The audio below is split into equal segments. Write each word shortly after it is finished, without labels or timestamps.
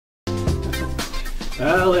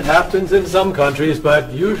Well, it happens in some countries,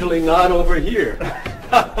 but usually not over here.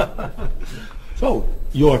 So,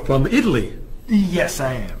 you're from Italy? Yes,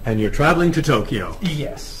 I am. And you're traveling to Tokyo?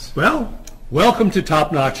 Yes. Well, welcome to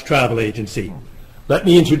Top Notch Travel Agency. Let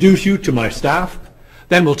me introduce you to my staff,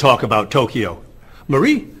 then we'll talk about Tokyo.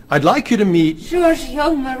 Marie, I'd like you to meet...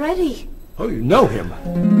 Giorgio Moretti. Oh, you know him.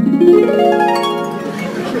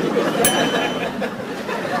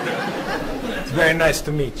 It's very nice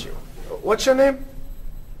to meet you. What's your name?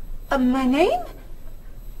 My name?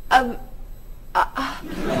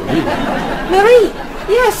 Marie.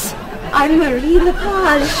 Yes, I'm Marie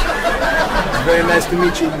Lepage. It's very nice to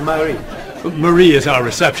meet you, Marie. Marie is our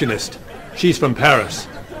receptionist. She's from Paris.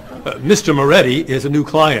 Mr. Moretti is a new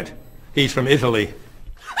client. He's from Italy.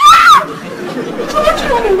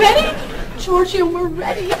 Giorgio Moretti? Giorgio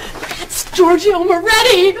Moretti. That's Giorgio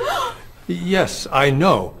Moretti. Yes, I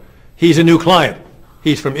know. He's a new client.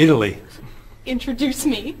 He's from Italy. Introduce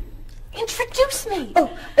me. Introduce me. Oh,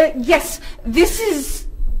 yes. This is...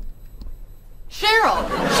 Cheryl.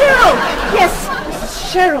 Cheryl. Yes, this is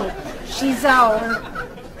Cheryl. She's our...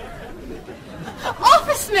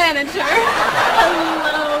 office manager.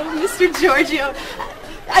 Hello, Mr. Giorgio.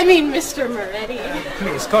 I mean, Mr. Moretti.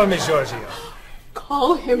 Please, call me Giorgio.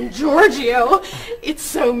 Call him Giorgio. It's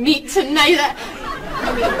so neat tonight.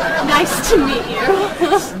 I mean, nice to meet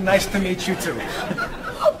you. It's nice to meet you, too.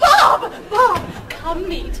 Bob! Bob, come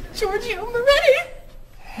meet Giorgio Moretti.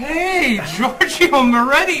 Hey, Giorgio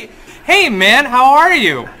Moretti. Hey, man, how are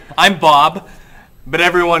you? I'm Bob, but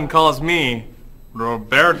everyone calls me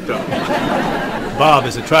Roberto. Bob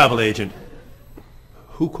is a travel agent.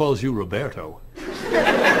 Who calls you Roberto?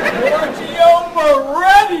 Giorgio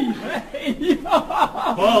Moretti!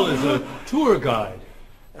 Paul is a tour guide.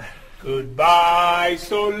 Goodbye,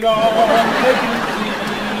 so long,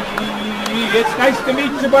 it's nice to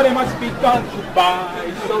meet you, but it must be done.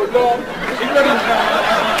 Goodbye, so long,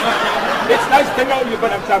 it's nice to know you,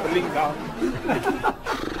 but I'm traveling now.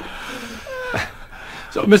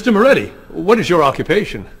 So, Mr. Moretti, what is your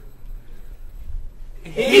occupation?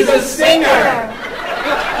 He's a singer!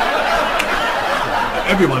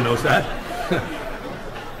 Everyone knows that.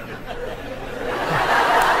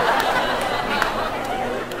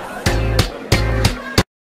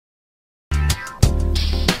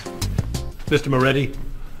 Mr. Moretti,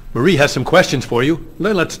 Marie has some questions for you.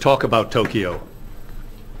 Then let's talk about Tokyo.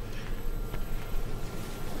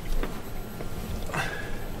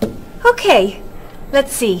 Okay,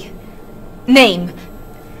 let's see. Name,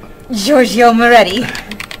 Giorgio Moretti.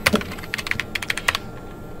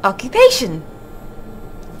 Occupation,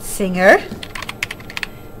 singer.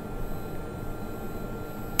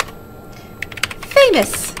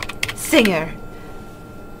 Famous singer.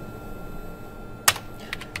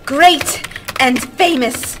 Great and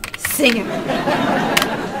famous singer.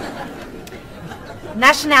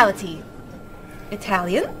 Nationality,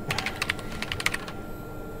 Italian.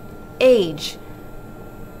 Age,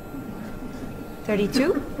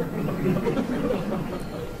 32.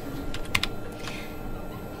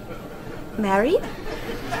 Married?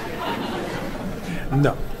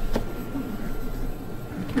 No.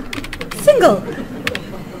 Single?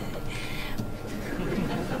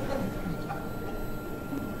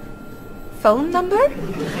 Phone number?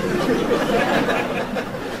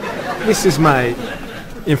 This is my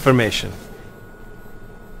information.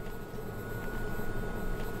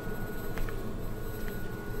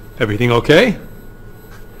 Everything okay?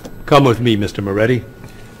 Come with me, Mr. Moretti.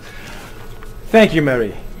 Thank you,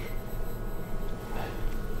 Mary.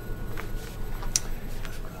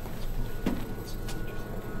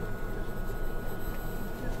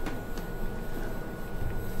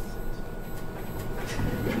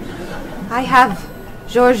 I have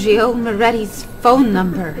Giorgio Moretti's phone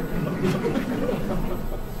number.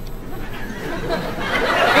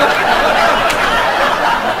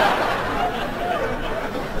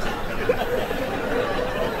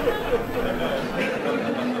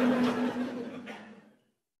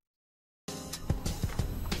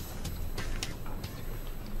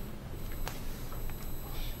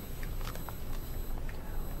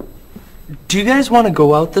 Do you guys want to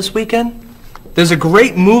go out this weekend? There's a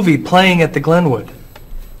great movie playing at the Glenwood.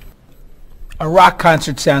 A rock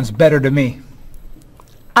concert sounds better to me.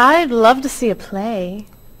 I'd love to see a play.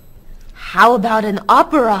 How about an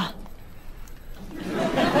opera?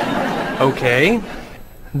 Okay.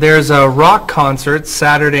 There's a rock concert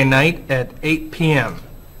Saturday night at 8 p.m.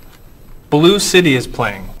 Blue City is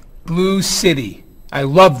playing. Blue City. I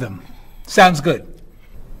love them. Sounds good.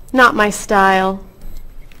 Not my style.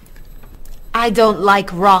 I don't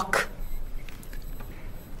like rock.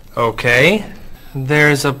 Okay.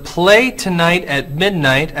 There's a play tonight at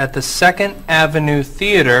midnight at the 2nd Avenue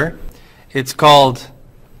Theater. It's called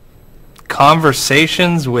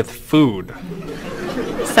Conversations with Food.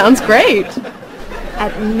 Sounds great.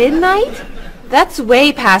 At midnight? That's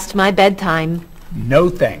way past my bedtime. No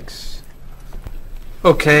thanks.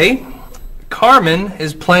 Okay. Carmen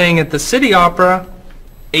is playing at the City Opera,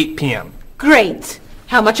 8 p.m. Great.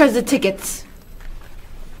 How much are the tickets?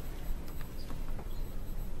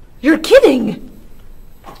 You're kidding!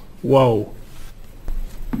 Whoa.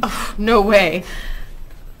 No way.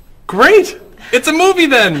 Great! It's a movie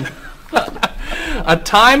then! A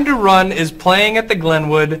Time to Run is playing at the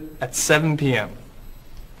Glenwood at 7 p.m.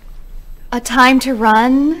 A Time to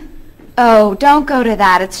Run? Oh, don't go to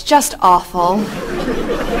that. It's just awful.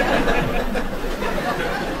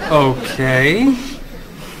 Okay.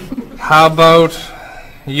 How about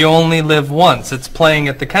You Only Live Once? It's playing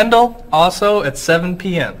at the Kendall, also at 7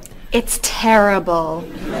 p.m. It's terrible.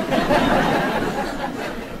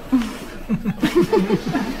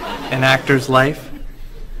 An Actor's Life?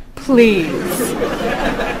 Please.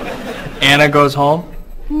 Anna Goes Home?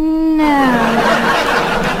 No.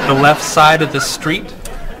 The Left Side of the Street?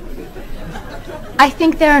 I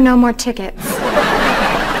think there are no more tickets.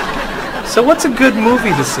 So what's a good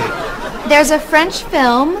movie to see? There's a French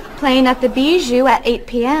film playing at the Bijou at 8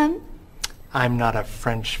 p.m. I'm not a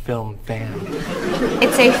French film fan.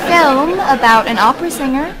 It's a film about an opera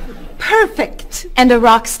singer Perfect. and a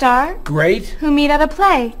rock star Great. who meet at a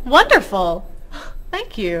play. Wonderful.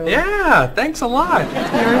 Thank you. Yeah, thanks a lot.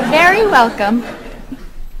 You're very welcome.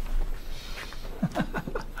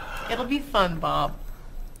 It'll be fun, Bob.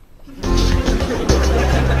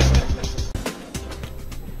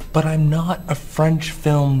 But I'm not a French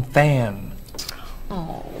film fan.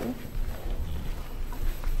 Oh.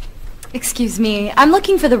 Excuse me, I'm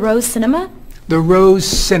looking for the Rose Cinema. The Rose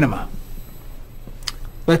Cinema.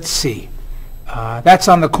 Let's see. That's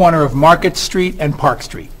on the corner of Market Street and Park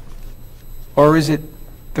Street. Or is it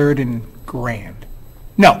 3rd and Grand?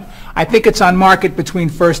 No, I think it's on Market between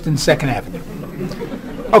 1st and 2nd Avenue.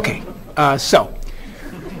 Okay, so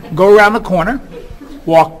go around the corner,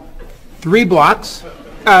 walk 5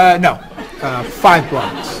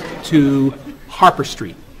 blocks to Harper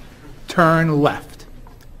Street. Turn left.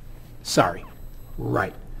 Sorry,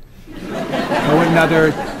 right. Go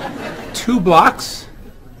another 2 blocks.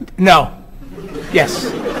 No,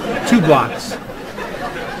 yes, 2 blocks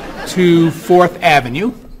to 4th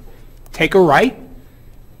Avenue. Take a right.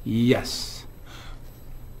 Yes.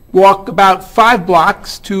 Walk about 5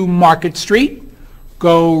 blocks to Market Street.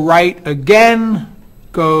 Go right again.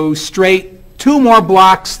 Go straight 2 more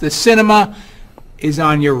blocks. The cinema is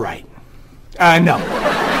on your right. No.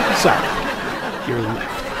 Sorry. Your left.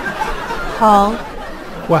 Paul,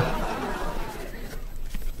 What?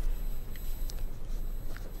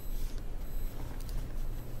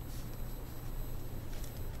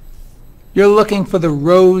 You're looking for the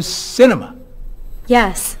Rose Cinema.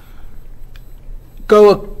 Yes.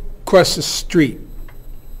 Go across the street.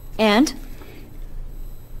 And?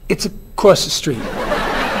 It's across the street.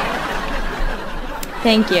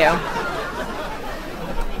 Thank you.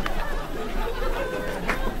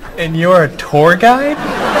 And you're a tour guide?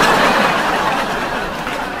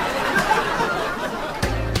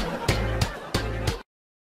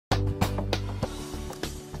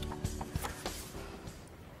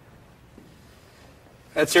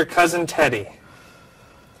 That's your cousin Teddy.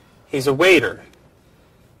 He's a waiter.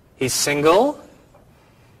 He's single,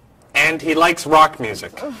 and he likes rock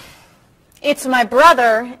music. It's my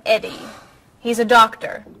brother, Eddie. He's a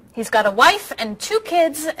doctor. He's got a wife and 2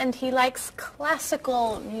 kids, and he likes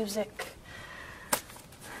classical music.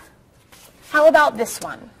 How about this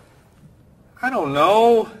one? I don't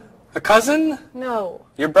know. A cousin? No.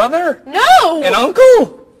 Your brother? No! An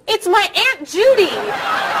uncle? It's my Aunt Judy.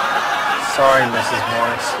 Sorry, Mrs.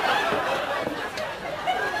 Morris.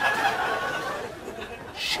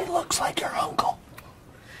 She looks like your uncle.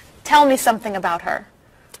 Tell me something about her.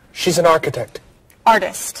 She's an architect.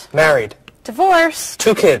 Artist. Married. Divorced.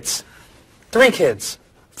 2 kids. 3 kids.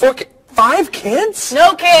 5 kids?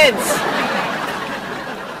 No kids.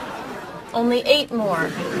 Only 8 more.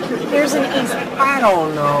 Here's an easy. I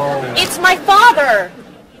don't know. It's my father.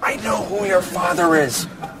 I know who your father is.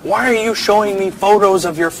 Why are you showing me photos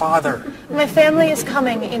of your father? My family is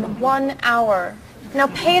coming in 1 hour. Now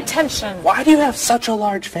pay attention. Why do you have such a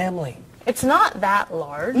large family? It's not that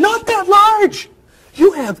large. Not that large!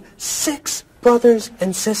 You have 6 brothers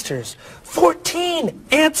and sisters, 14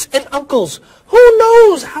 aunts and uncles. Who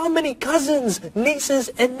knows how many cousins, nieces,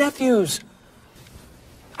 and nephews?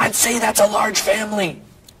 I'd say that's a large family.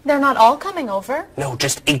 They're not all coming over. No,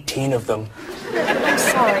 just 18 of them. I'm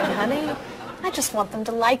sorry, honey. I just want them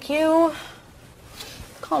to like you.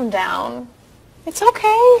 Calm down. It's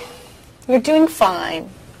okay. You're doing fine.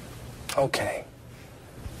 Okay.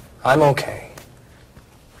 I'm okay.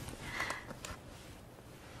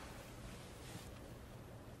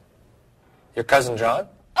 Your cousin John?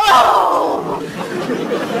 Oh!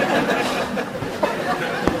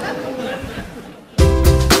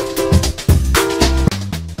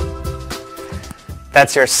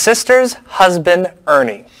 That's your sister's husband,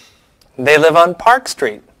 Ernie. They live on Park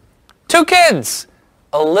Street. 2 kids.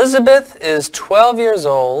 Elizabeth is 12 years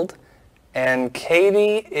old, and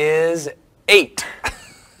Katie is 8.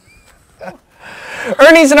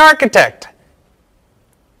 Ernie's an architect.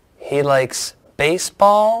 He likes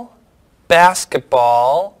baseball,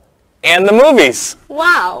 basketball, and the movies.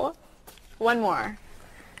 Wow. One more.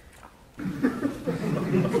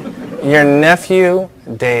 Your nephew,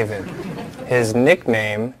 David. His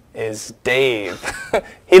nickname is Dave.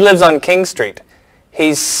 He lives on King Street.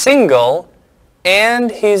 He's single,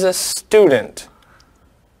 and he's a student.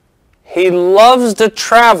 He loves to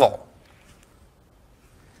travel.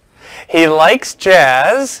 He likes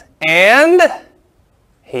jazz, and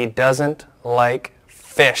he doesn't like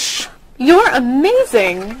fish. You're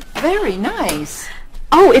amazing. Very nice.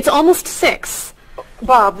 Oh, it's almost 6.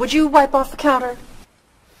 Bob, would you wipe off the counter?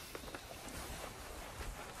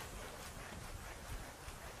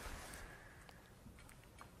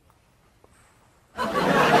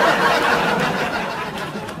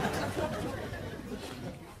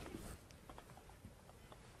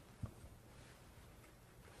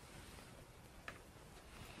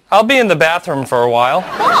 I'll be in the bathroom for a while.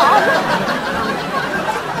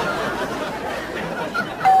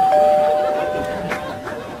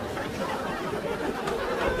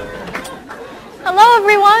 Hello,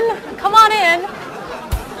 everyone. Come on in.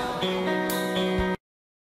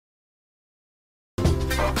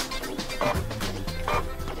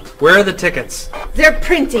 Where are the tickets? They're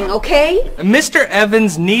printing, okay? Mr.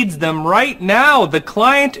 Evans needs them right now. The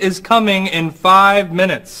client is coming in 5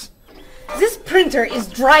 minutes. This printer is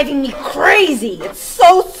driving me crazy. It's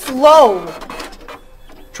so slow.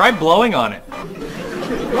 Try blowing on it.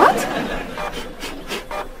 What?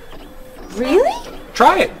 Really?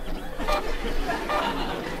 Try it.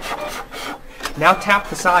 Now tap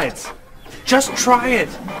the sides. Just try it.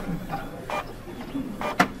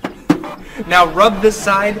 Now rub this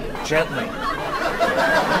side gently.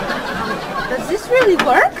 Does this really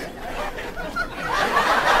work?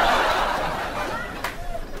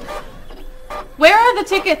 Where are the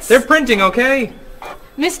tickets? They're printing, okay?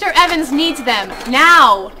 Mr. Evans needs them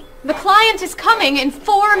now. The client is coming in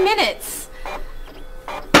 4 minutes.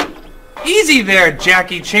 Easy there,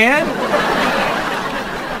 Jackie Chan.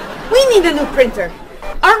 We need a new printer.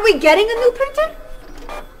 Aren't we getting a new printer?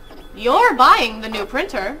 You're buying the new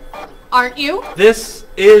printer, aren't you? This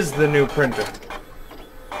is the new printer.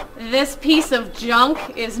 This piece of junk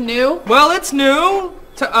is new. Well, it's new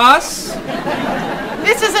to us.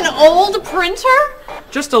 This is an old printer?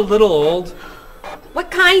 Just a little old. What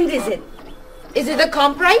kind is it? Is it a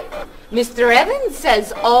Comprite? Mr. Evans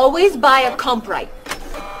says always buy a Comprite.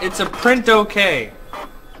 It's a print okay.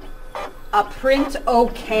 A print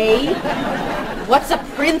okay? What's a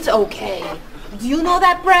print okay? Do you know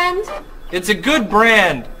that brand? It's a good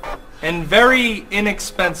brand and very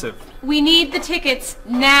inexpensive. We need the tickets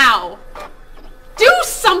now. Do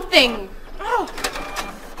something! Oh.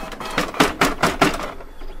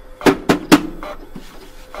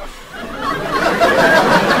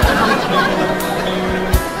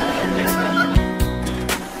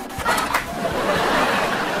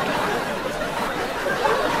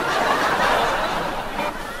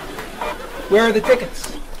 Where are the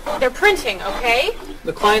tickets? They're printing, okay?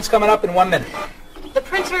 The client's coming up in 1 minute. The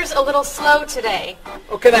printer's a little slow today.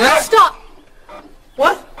 Okay, then Stop!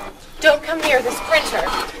 What? Don't come near this printer.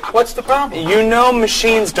 What's the problem? You know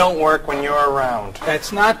machines don't work when you're around.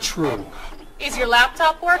 That's not true. Is your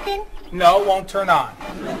laptop working? No, it won't turn on.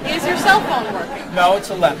 Is your cell phone working? No, it's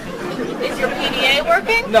 11. Is your PDA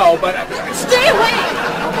working? No, but... Stay away!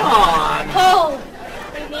 Come on! Paul,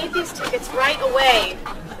 we need these tickets right away.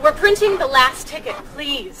 We're printing the last ticket,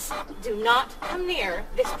 please. Do not come near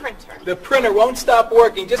this printer. The printer won't stop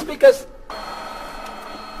working just because...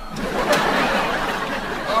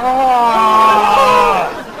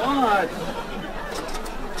 What?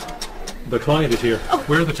 The client is here.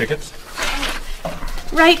 Where are the tickets?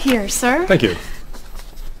 Right here, sir. Thank you.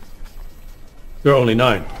 There are only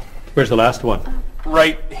 9. Where's the last one?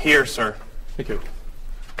 Right here, sir. Thank you.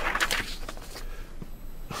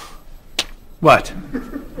 What?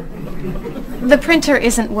 The printer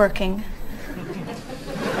isn't working.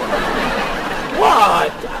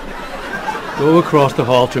 What? Go across the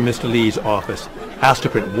hall to Mr. Lee's office. Ask to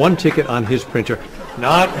print one ticket on his printer.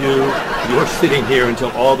 Not you. You're sitting here until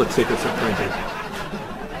all the tickets are printed.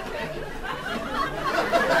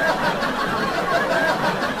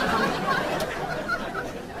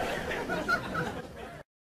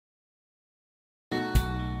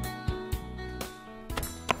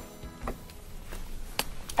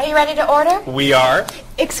 Are you ready to order? We are.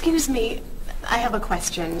 Excuse me, I have a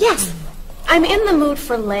question. Yes. I'm in the mood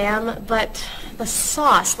for lamb, but the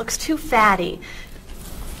sauce looks too fatty.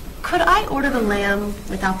 Could I order the lamb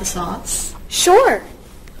without the sauce? Sure.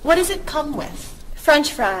 What does it come with?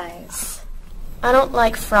 French fries. I don't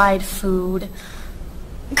like fried food.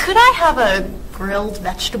 Could I have a grilled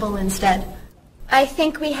vegetable instead? I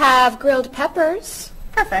think we have grilled peppers.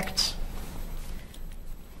 Perfect.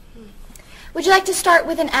 Would you like to start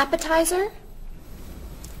with an appetizer?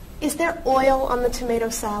 Is there oil on the tomato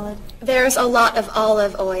salad? There's a lot of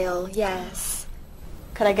olive oil, yes.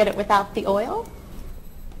 Could I get it without the oil?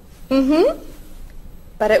 Mm-hmm.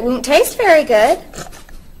 But it won't taste very good.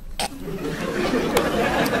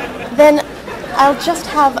 Then I'll just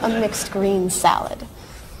have a mixed green salad.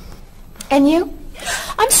 And you?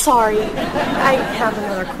 I'm sorry. I have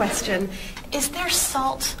another question. Is there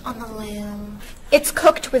salt on the lamb? It's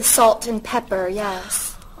cooked with salt and pepper,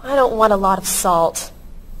 yes. I don't want a lot of salt.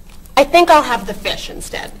 I think I'll have the fish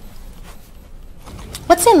instead.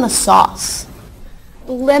 What's in the sauce?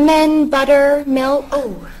 Lemon, butter, milk.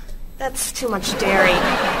 Oh, that's too much dairy.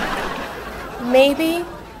 Maybe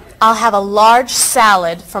I'll have a large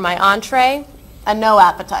salad for my entree and no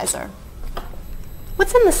appetizer.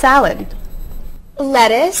 What's in the salad?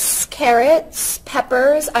 Lettuce, carrots,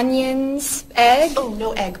 peppers, onions, egg. Oh,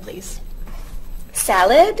 no egg, please.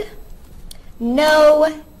 Salad,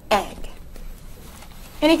 no egg.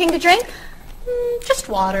 Anything to drink? Just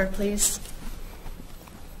water, please.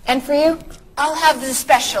 And for you? I'll have the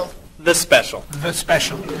special. The special. The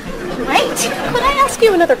special. Great. Could I ask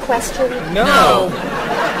you another question? No.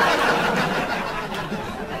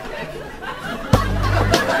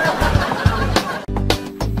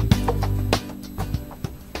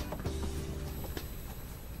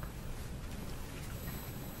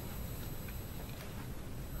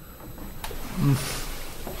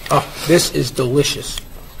 Oh, this is delicious.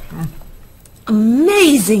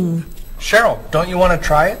 Amazing. Cheryl, don't you want to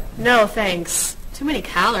try it? No, thanks. Too many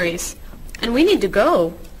calories. And we need to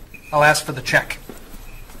go. I'll ask for the check.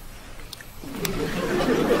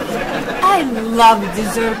 I love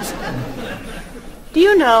dessert. Do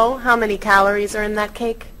you know how many calories are in that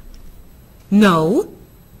cake? No.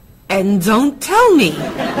 And don't tell me.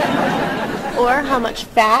 Or how much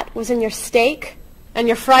fat was in your steak and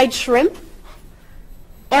your fried shrimp?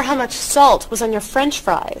 Or how much salt was on your French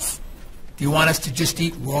fries? Do you want us to just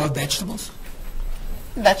eat raw vegetables?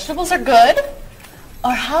 Vegetables are good.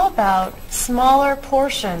 Or how about smaller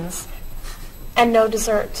portions and no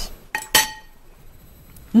dessert?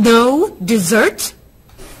 No dessert?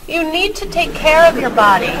 You need to take care of your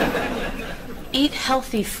body. Eat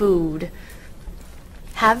healthy food.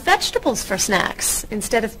 Have vegetables for snacks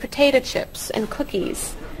instead of potato chips and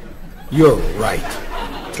cookies. You're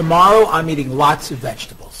right. Tomorrow I'm eating lots of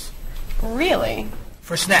vegetables. Really?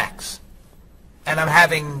 For snacks. And I'm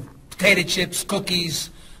having potato chips, cookies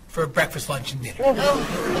for breakfast, lunch, and dinner.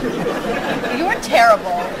 You're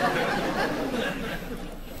terrible.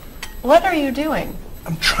 What are you doing?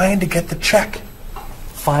 I'm trying to get the check.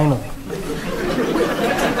 Finally.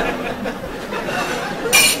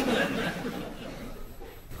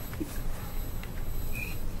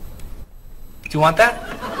 Do you want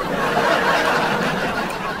that?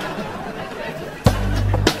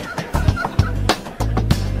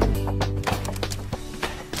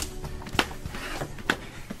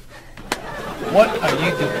 What are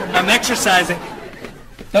you doing? I'm exercising.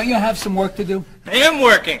 Don't you have some work to do? I am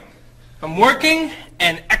working. I'm working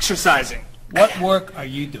and exercising. What work are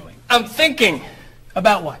you doing? I'm thinking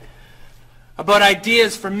About what? about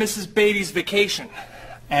ideas for Mrs. Beatty's vacation.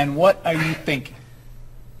 And what are you thinking?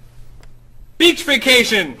 Beach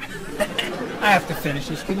vacation! I have to finish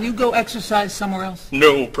this. Can you go exercise somewhere else?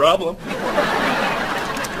 No problem.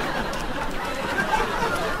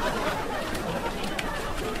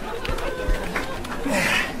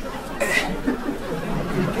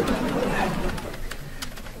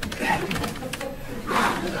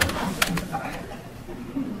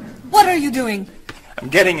 What are you doing? I'm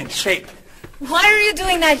getting in shape. Why are you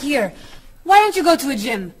doing that here? Why don't you go to a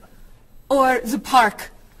gym? Or the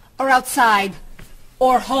park? Or outside?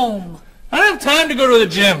 Or home? I don't have time to go to the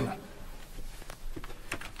gym.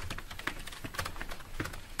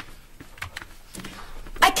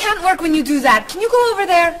 I can't can't work when you do that. Can you go over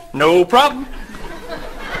there? No problem.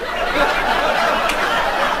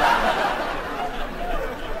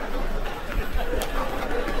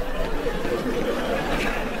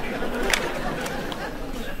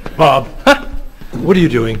 Bob, what are you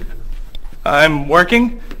doing? I'm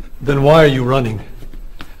working Then why are you running?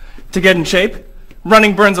 to get in shape.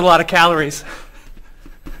 Running burns a lot of calories.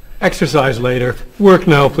 Exercise later. Work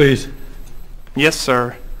now, please. Yes,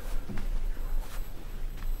 sir.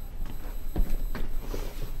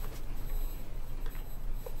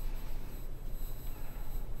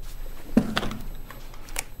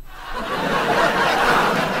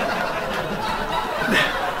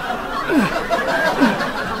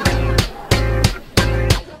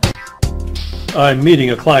 I'm meeting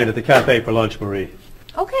a client at the cafe for lunch, Marie.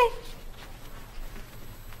 Okay.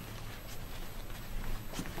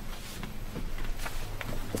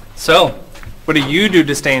 So, what do you do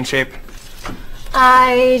to stay in shape?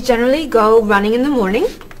 I generally go running in the morning.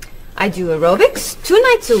 I do aerobics 2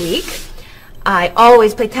 nights a week. I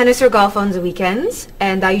always play tennis or golf on the weekends.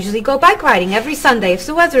 And I usually go bike riding every Sunday if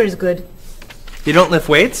the weather is good. You don't lift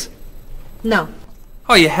weights? No.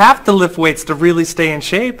 Oh, you have to lift weights to really stay in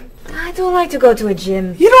shape. I don't like to go to a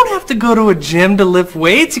gym. You don't have to go to a gym to lift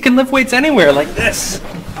weights. You can lift weights anywhere, like this.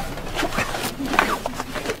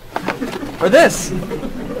 Or this.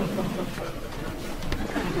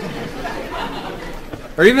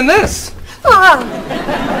 Or even this. Ah!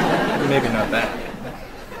 Maybe not that.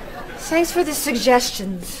 Thanks for the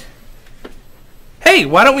suggestions. Hey,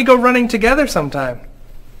 why don't we go running together sometime?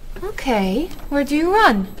 Okay. Where do you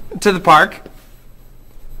run? To the park.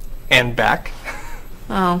 And back.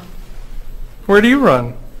 Oh. Where do you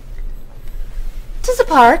run? To the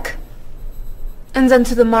park. And then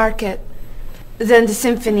to the market. Then to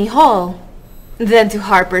Symphony Hall. Then to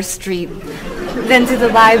Harper Street. Then to the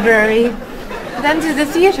library. Then to the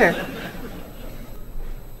theater.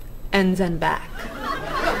 And then back.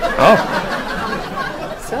 Oh.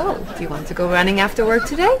 So, do you want to go running after work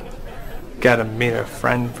today? Gotta meet a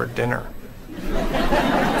friend for dinner.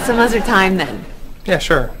 Some other time then. Yeah,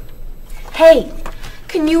 sure. Hey,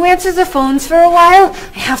 can you answer the phones for a while?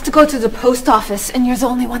 I have to go to the post office and you're the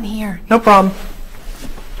only one here. No problem.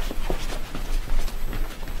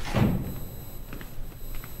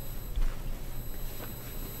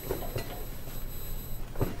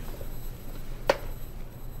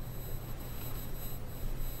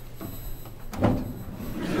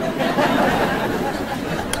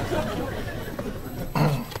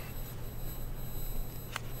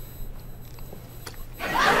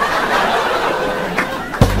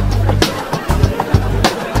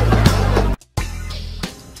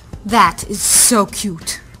 That is so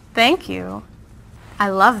cute. Thank you. I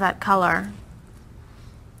love that color.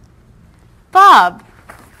 Bob,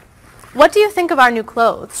 what do you think of our new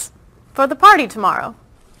clothes for the party tomorrow?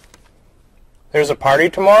 There's a party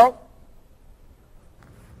tomorrow?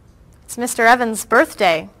 It's Mr. Evans'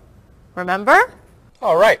 birthday. Remember?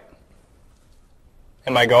 All right.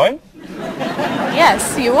 Am I going?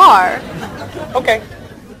 Yes, you are. Okay.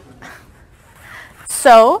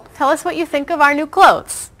 So, tell us what you think of our new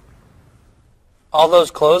clothes. All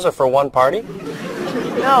those clothes are for one party?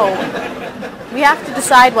 No. We have to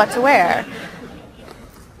decide what to wear.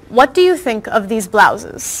 What do you think of these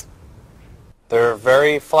blouses? They're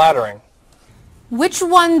very flattering. Which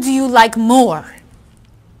one do you like more?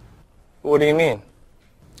 What do you mean?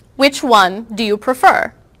 Which one do you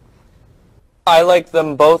prefer? I like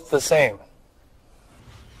them both the same.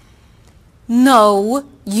 No,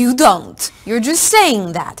 you don't. You're just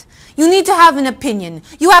saying that. You need to have an opinion.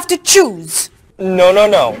 You have to choose. No, no,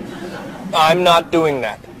 no. I'm not doing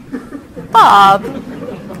that. Bob,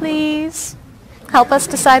 please help us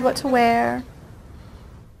decide what to wear.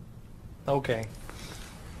 Okay.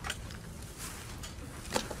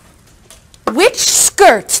 Which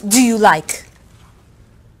skirt do you like?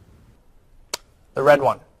 The red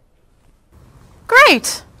one.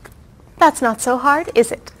 Great. That's not so hard,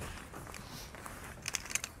 is it?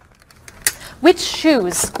 Which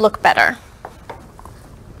shoes look better?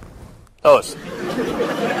 Those.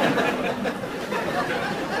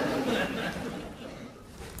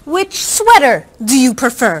 Which sweater do you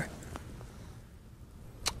prefer?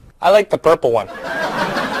 I like the purple one.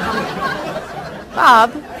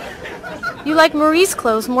 Bob, you like Marie's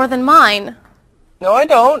clothes more than mine. No, I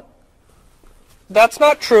don't. That's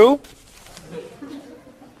not true.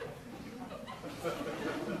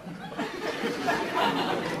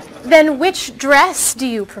 Then which dress do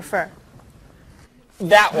you prefer?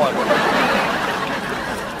 That one.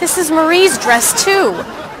 This is Marie's dress too.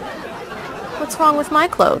 What's wrong with my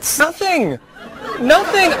clothes? Nothing.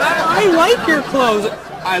 Nothing. I like your clothes.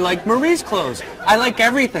 I like Marie's clothes. I like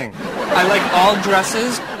everything. I like all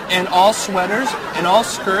dresses and all sweaters and all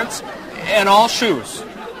skirts and all shoes.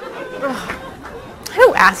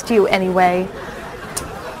 Who asked you anyway?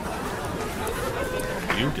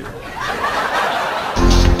 You do.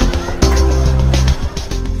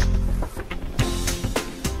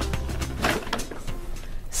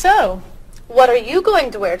 So, what are you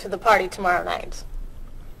going to wear to the party tomorrow night?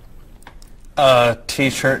 A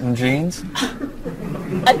t-shirt and jeans?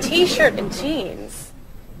 A t-shirt and jeans?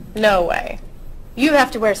 No way. You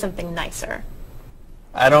have to wear something nicer.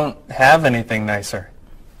 I don't have anything nicer.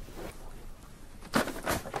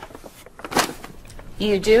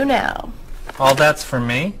 You do now. All that's for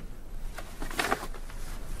me?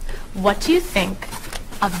 What do you think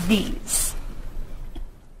of these?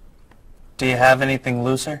 Do you have anything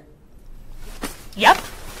looser? Yep.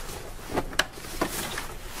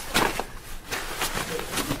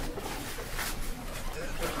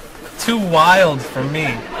 Too wild for me.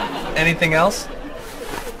 Anything else?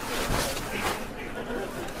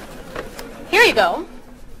 Here you go.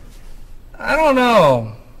 I don't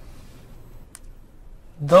know.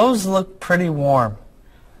 Those look pretty warm.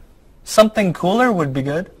 Something cooler would be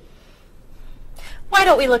good. Why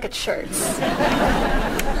don't we look at shirts?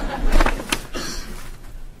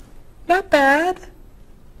 Not bad.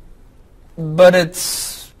 But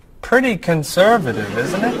it's pretty conservative,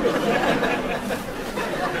 isn't it?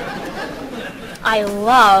 I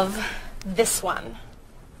love this one.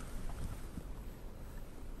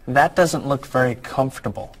 That doesn't look very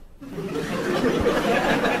comfortable.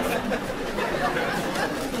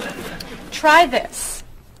 Try this.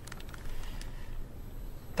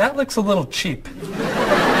 That looks a little cheap. Do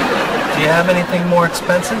you have anything more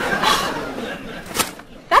expensive?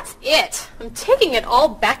 That's it. I'm taking it all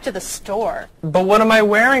back to the store. But what am I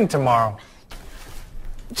wearing tomorrow?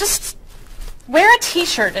 Just wear a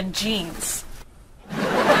t-shirt and jeans.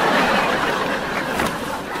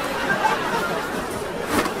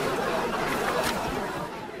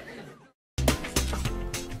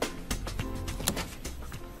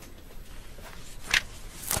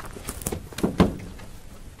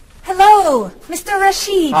 Hello, Mr.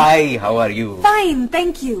 Rashid. Hi, how are you? Fine,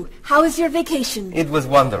 thank you. How was your vacation? It was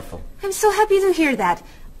wonderful. I'm so happy to hear that.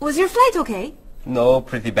 Was your flight okay? No,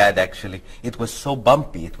 pretty bad actually. It was so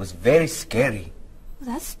bumpy. It was very scary.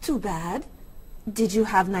 That's too bad. Did you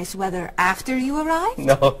have nice weather after you arrived?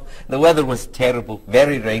 No, the weather was terrible,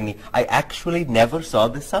 very rainy. I actually never saw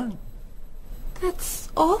the sun. That's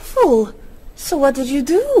awful. So what did you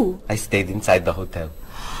do? I stayed inside the hotel.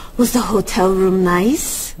 Was the hotel room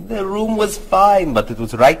nice? The room was fine, but it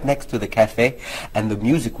was right next to the cafe, and the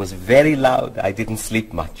music was very loud. I didn't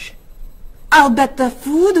sleep much. I'll bet the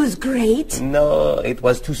food was great. No, it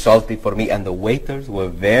was too salty for me, and the waiters were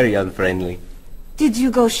very unfriendly. Did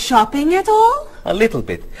you go shopping at all? A little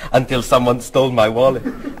bit, until someone stole my wallet.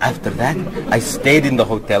 After that, I stayed in the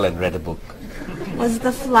hotel and read a book. Was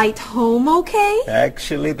the flight home okay?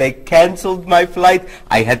 Actually, they canceled my flight.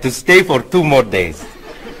 I had to stay for 2 more days.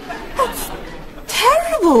 That's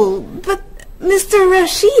terrible. But, Mr.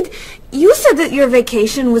 Rashid, you said that your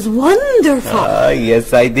vacation was wonderful.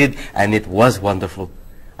 Yes, I did. And it was wonderful.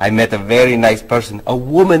 I met a very nice person. A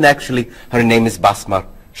woman, actually. Her name is Basmar.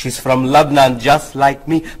 She's from Lebanon, just like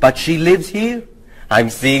me. But she lives here. I'm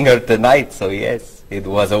seeing her tonight, so yes. It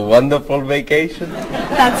was a wonderful vacation.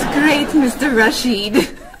 That's great, Mr. Rashid.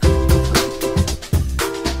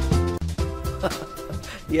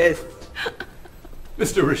 Yes.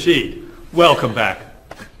 Mr. Rashid, welcome back.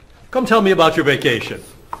 Come tell me about your vacation.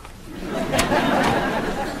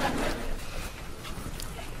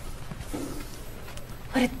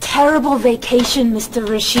 What a terrible vacation Mr.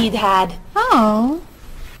 Rashid had. Oh.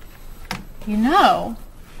 You know,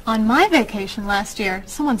 on my vacation last year,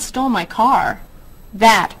 someone stole my car.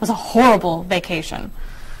 That was a horrible vacation.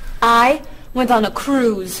 I went on a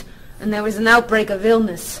cruise, and there was an outbreak of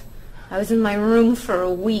illness. I was in my room for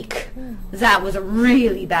a week. That was a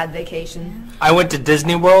really bad vacation. I went to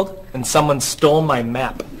Disney World and someone stole my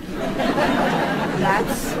map.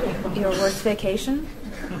 That's your worst vacation?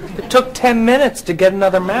 It took 10 minutes to get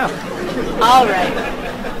another map. All right.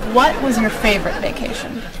 What was your favorite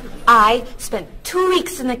vacation? I spent 2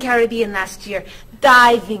 weeks in the Caribbean last year,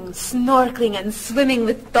 diving, snorkeling, and swimming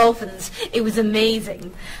with dolphins. It was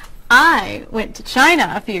amazing. I went to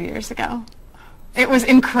China a few years ago. It was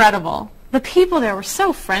incredible. The people there were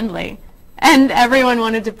so friendly, and everyone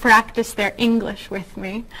wanted to practice their English with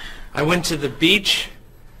me. I went to the beach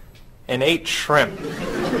and ate shrimp.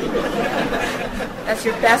 That's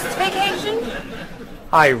your best vacation?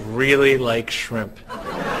 I really like shrimp.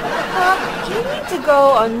 You need to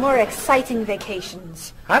go on more exciting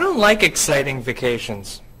vacations. I don't like exciting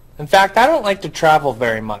vacations. In fact, I don't like to travel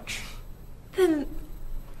very much. Then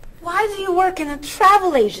why do you work in a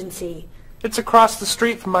travel agency? It's across the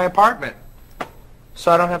street from my apartment,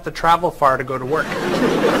 so I don't have to travel far to go to work.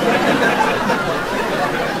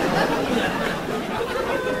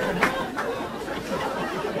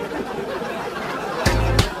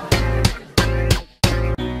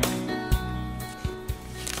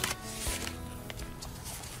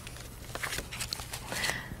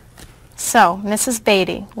 So, Mrs.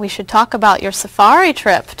 Beatty, we should talk about your safari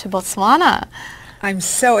trip to Botswana. I'm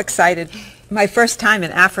so excited. My first time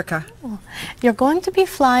in Africa. You're going to be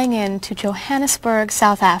flying in to Johannesburg,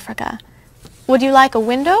 South Africa. Would you like a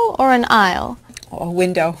window or an aisle? Oh, a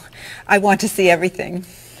window. I want to see everything.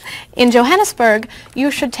 In Johannesburg,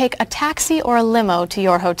 you should take a taxi or a limo to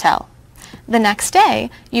your hotel. The next day,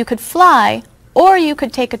 you could fly, or you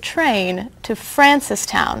could take a train to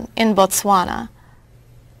Francistown in Botswana.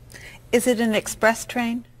 Is it an express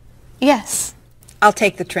train? Yes. I'll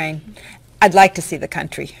take the train. I'd like to see the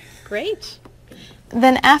country. Great.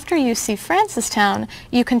 Then after you see Francistown,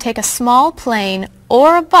 you can take a small plane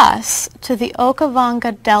or a bus to the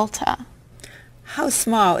Okavango Delta. How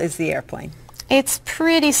small is the airplane? It's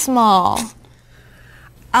pretty small.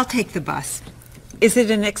 I'll take the bus. Is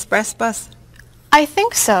it an express bus? I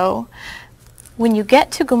think so. When you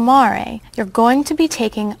get to Gumare, you're going to be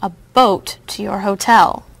taking a boat to your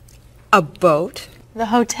hotel. A boat? The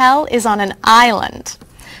hotel is on an island.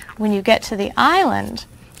 When you get to the island,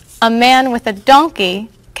 a man with a donkey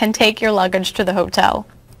can take your luggage to the hotel.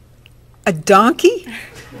 A donkey?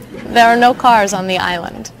 There are no cars on the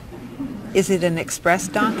island. Is it an express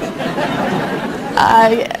donkey?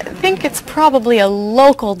 I think it's probably a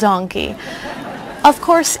local donkey. Of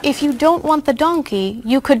course, if you don't want the donkey,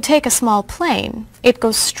 you could take a small plane. It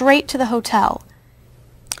goes straight to the hotel.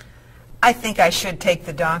 I think I should take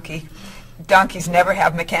the donkey. Donkeys never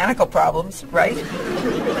have mechanical problems, right?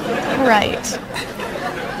 Right.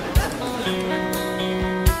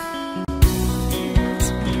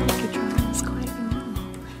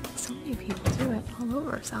 So many people do it all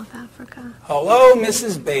over South Africa. Hello,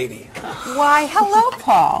 Mrs. Beatty. Why, hello,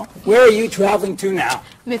 Paul. Where are you traveling to now?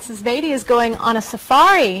 Mrs. Beatty is going on a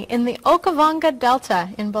safari in the Okavango Delta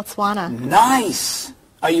in Botswana. Nice.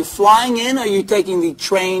 Are you flying in, or are you taking the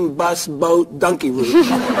train, bus, boat, donkey route?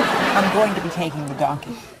 I'm going to be taking the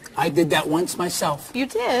donkey. I did that once myself. You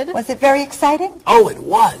did? Was it very exciting? Oh, it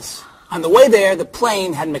was. On the way there, the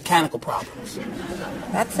plane had mechanical problems.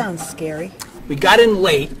 That sounds scary. We got in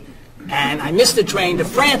late, and I missed the train to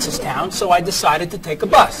Francistown, so I decided to take a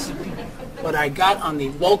bus. But I got on the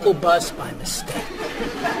local bus by mistake.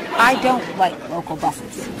 I don't like local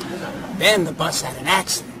buses. Then the bus had an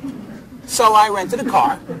accident. So I rented a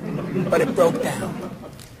car, but it broke down.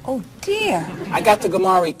 Oh, dear. I got to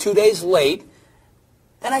Gumare 2 days late.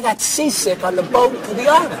 Then I got seasick on the boat to the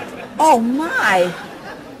island. Oh, my.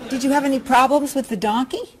 Did you have any problems with the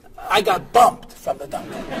donkey? I got bumped from the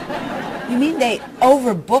donkey. You mean they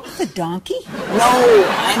overbooked the donkey? No,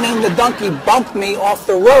 I mean the donkey bumped me off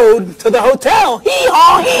the road to the hotel.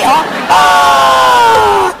 Hee-haw, hee-haw.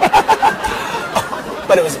 Ah!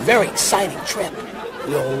 But it was a very exciting trip.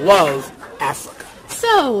 You'll love Africa.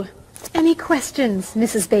 So, any questions,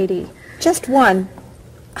 Mrs. Beatty? Just one.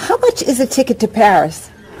 How much is a ticket to Paris?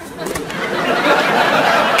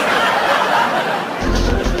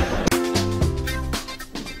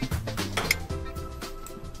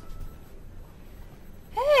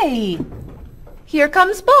 Hey, here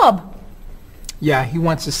comes Bob. Yeah, he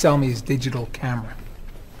wants to sell me his digital camera.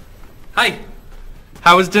 Hi.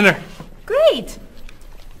 How was dinner? Great.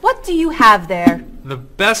 What do you have there? The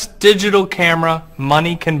best digital camera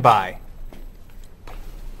money can buy.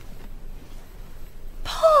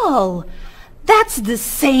 Paul, that's the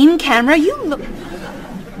same camera you look...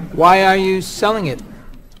 Why are you selling it?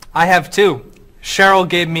 I have two. Cheryl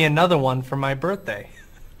gave me another one for my birthday.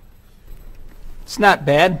 It's not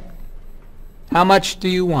bad. How much do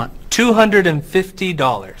you want?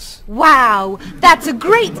 $250. Wow, that's a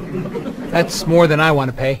great... That's more than I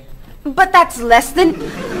want to pay. But that's less than...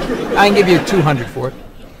 I can give you $200 for it.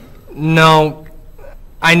 No,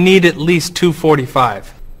 I need at least $245.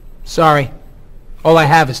 Sorry. All I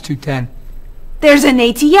have is $210. There's an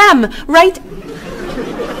ATM, right?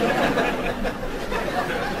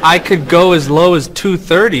 I could go as low as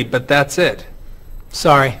 $230, but that's it.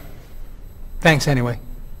 Sorry. Thanks anyway.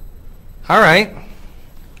 All right.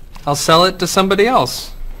 I'll sell it to somebody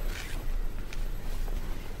else.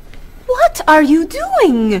 What are you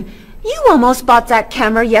doing? You almost bought that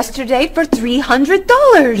camera yesterday for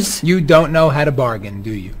 $300. You don't know how to bargain,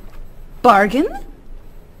 do you? Bargain?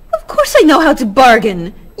 Of course I know how to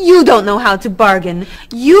bargain. You don't know how to bargain.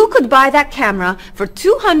 You could buy that camera for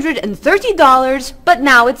 $230, but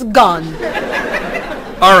now it's gone.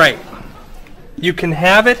 All right. You can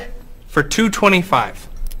have it for $225.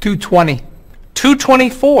 $220.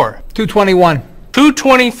 $224. $221.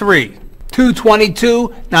 $223.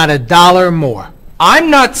 $222, not a dollar more. I'm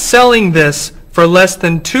not selling this for less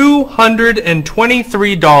than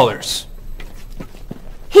 $223.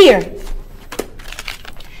 Here.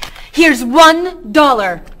 Here's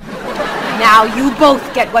 $1. Now you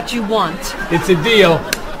both get what you want. It's a deal.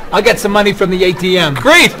 I'll get some money from the ATM.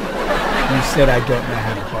 Great! You said I don't know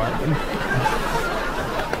how to bargain.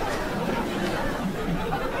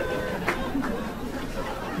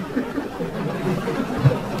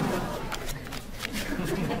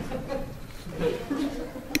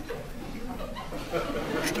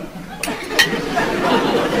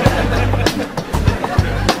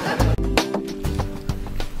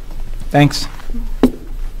 Thanks.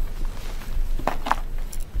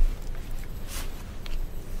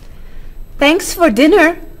 Thanks for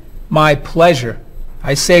dinner. My pleasure.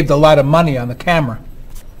 I saved a lot of money on the camera.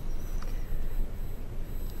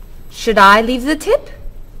 Should I leave the tip?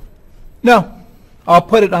 No, I'll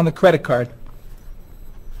put it on the credit card.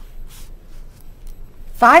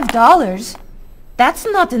 $5? That's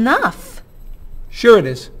not enough. Sure it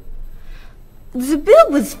is. The bill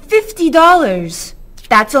was $50.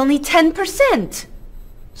 That's only 10%.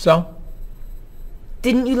 So?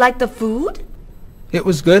 Didn't you like the food? It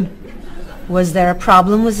was good. Was there a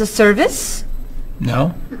problem with the service?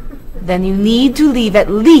 No. Then you need to leave at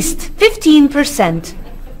least 15%.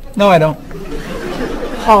 No, I don't.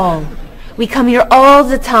 Paul, we come here all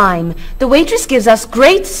the time. The waitress gives us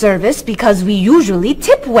great service because we usually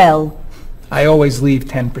tip well. I always leave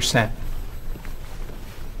 10%.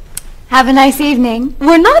 Have a nice evening.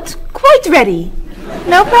 We're not quite ready.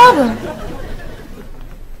 No problem.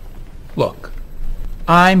 Look,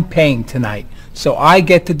 I'm paying tonight, so I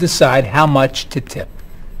get to decide how much to tip.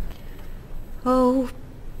 Oh,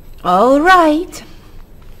 all right.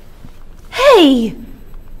 Hey!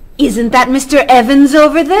 Isn't that Mr. Evans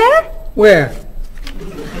over there? Where?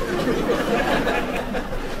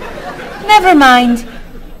 Never mind.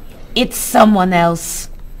 It's someone else.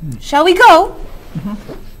 Shall we go?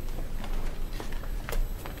 Mm-hmm.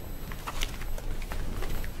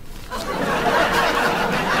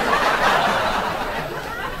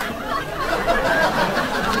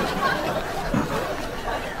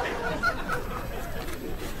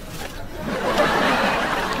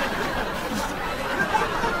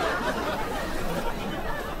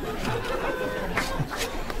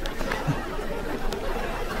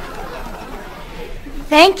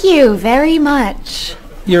 Thank you very much.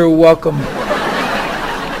 You're welcome.